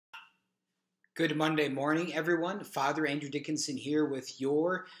Good Monday morning, everyone. Father Andrew Dickinson here with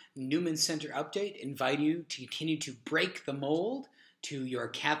your Newman Center update. Invite you to continue to break the mold to your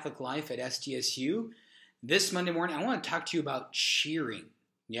Catholic life at SDSU. This Monday morning, I want to talk to you about cheering.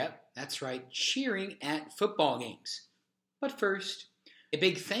 Yep, that's right, cheering at football games. But first, a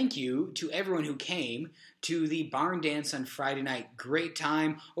big thank you to everyone who came to the barn dance on Friday night. Great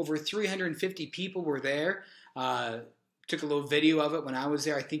time. Over 350 people were there. Took a little video of it when I was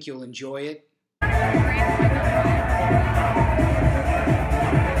there. I think you'll enjoy it.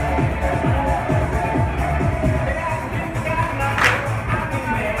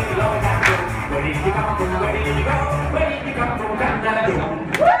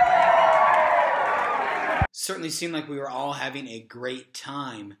 Certainly seemed like we were all having a great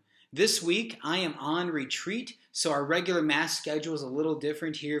time. This week, I am on retreat, so our regular Mass schedule is a little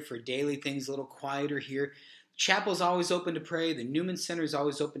different here for daily things, a little quieter here. Chapel's always open to pray. The Newman Center is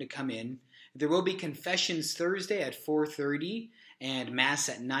always open to come in. There will be confessions Thursday at 4:30 and Mass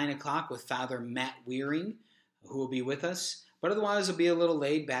at 9 o'clock with Father Matt Weering, who will be with us. But otherwise, it'll be a little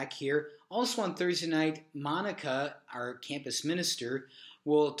laid back here. Also on Thursday night, Monica, our campus minister,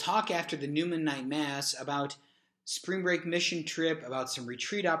 will talk after the Newman Night Mass about spring break mission trip, about some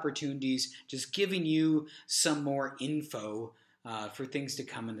retreat opportunities, just giving you some more info for things to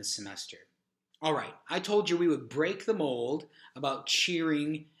come in the semester. All right, I told you we would break the mold about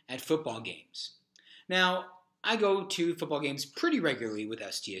cheering at football games. Now, I go to football games pretty regularly with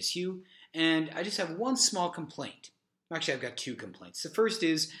SDSU, and I just have one small complaint. Actually, I've got two complaints. The first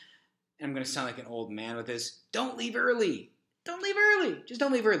is, and I'm going to sound like an old man with this, don't leave early. Don't leave early. Just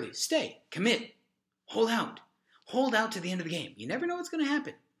don't leave early. Stay. Commit. Hold out. Hold out to the end of the game. You never know what's going to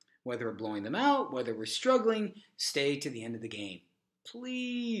happen. Whether we're blowing them out, whether we're struggling, stay to the end of the game.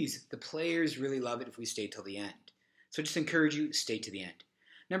 Please. The players really love it if we stay till the end. So just encourage you, stay to the end.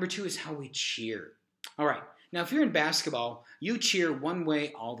 Number two is how we cheer. All right. Now, if you're in basketball, you cheer one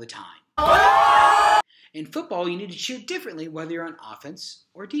way all the time. In football, you need to cheer differently whether you're on offense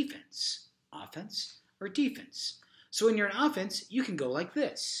or defense. Offense or defense. So when you're on offense, you can go like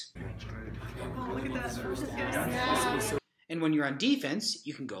this. Oh, look at that. And when you're on defense,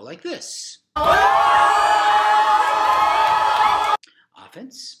 you can go like this.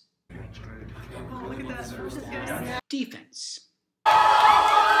 Offense. Oh, look at that. Defense.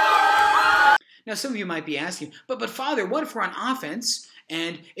 Now, some of you might be asking, but Father, what if we're on offense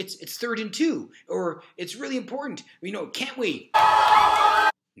and it's 3rd and 2, or it's really important? Can't we?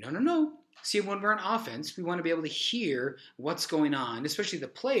 No. See, when we're on offense, we want to be able to hear what's going on. Especially the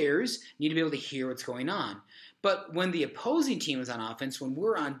players need to be able to hear what's going on. But when the opposing team is on offense, when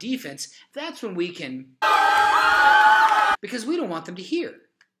we're on defense, that's when we can, because we don't want them to hear.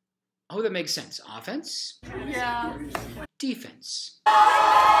 I hope that makes sense. Offense? Yeah. Defense.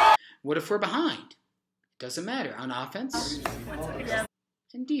 What if we're behind? Doesn't matter. On offense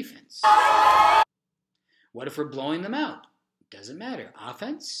and defense. What if we're blowing them out? Doesn't matter.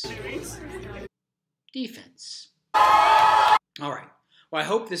 Offense, defense. All right. Well, I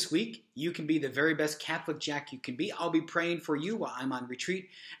hope this week you can be the very best Catholic Jack you can be. I'll be praying for you while I'm on retreat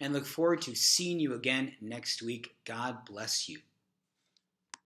and look forward to seeing you again next week. God bless you.